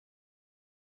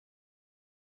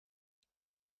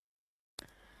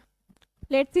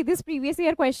Let's see this previous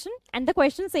year question. And the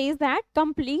question says that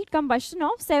complete combustion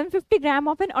of 750 gram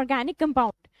of an organic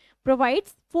compound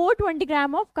provides 420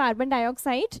 gram of carbon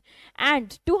dioxide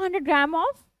and 200 gram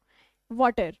of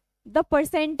water. The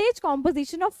percentage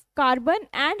composition of carbon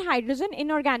and hydrogen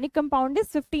in organic compound is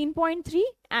 15.3,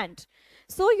 and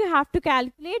so you have to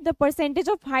calculate the percentage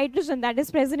of hydrogen that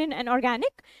is present in an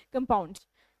organic compound.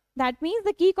 That means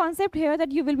the key concept here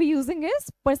that you will be using is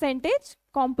percentage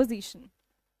composition.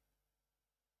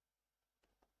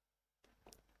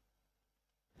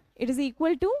 It is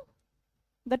equal to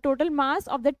the total mass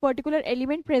of that particular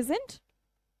element present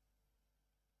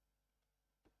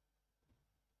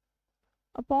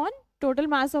upon total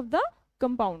mass of the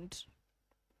compound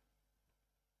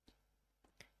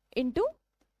into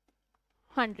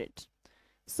 100.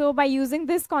 So by using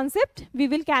this concept, we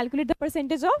will calculate the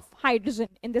percentage of hydrogen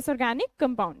in this organic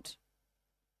compound.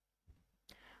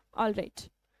 All right.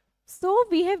 So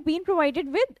we have been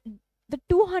provided with the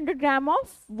 200 gram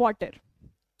of water.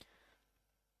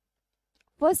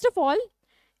 First of all,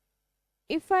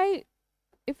 if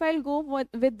I'll go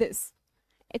with this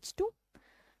H2,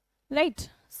 right?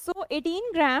 So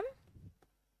 18 gram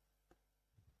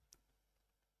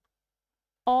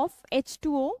of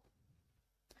H2O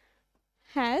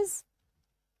has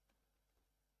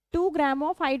 2 gram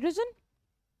of hydrogen,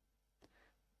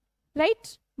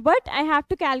 right? But I have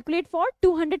to calculate for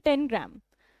 210 gram.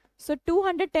 So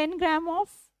 210 gram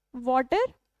of water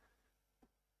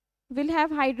will have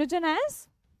hydrogen as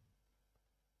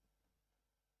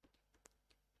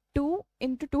 2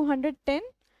 into 210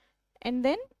 and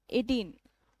then 18.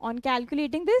 On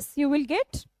calculating this, you will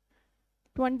get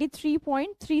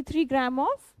 23.33 gram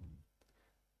of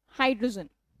hydrogen.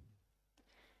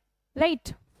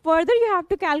 Right. Further, you have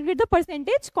to calculate the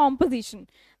percentage composition.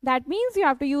 That means you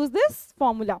have to use this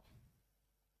formula.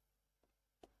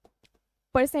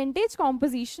 Percentage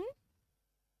composition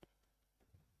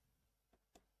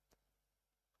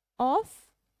of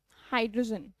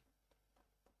hydrogen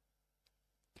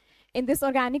in this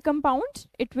organic compound,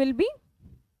 it will be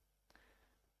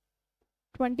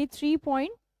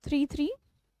 23.33.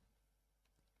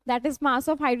 That is mass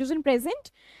of hydrogen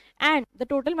present and the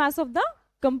total mass of the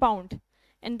compound,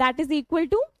 and that is equal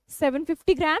to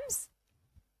 750 grams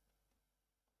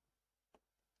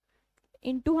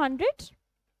into 100.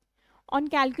 On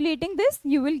calculating this,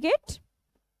 you will get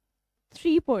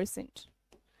 3%.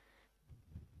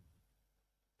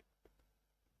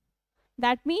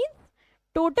 That means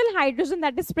total hydrogen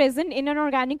that is present in an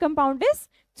organic compound is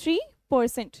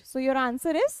 3%. So your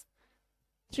answer is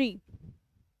 3.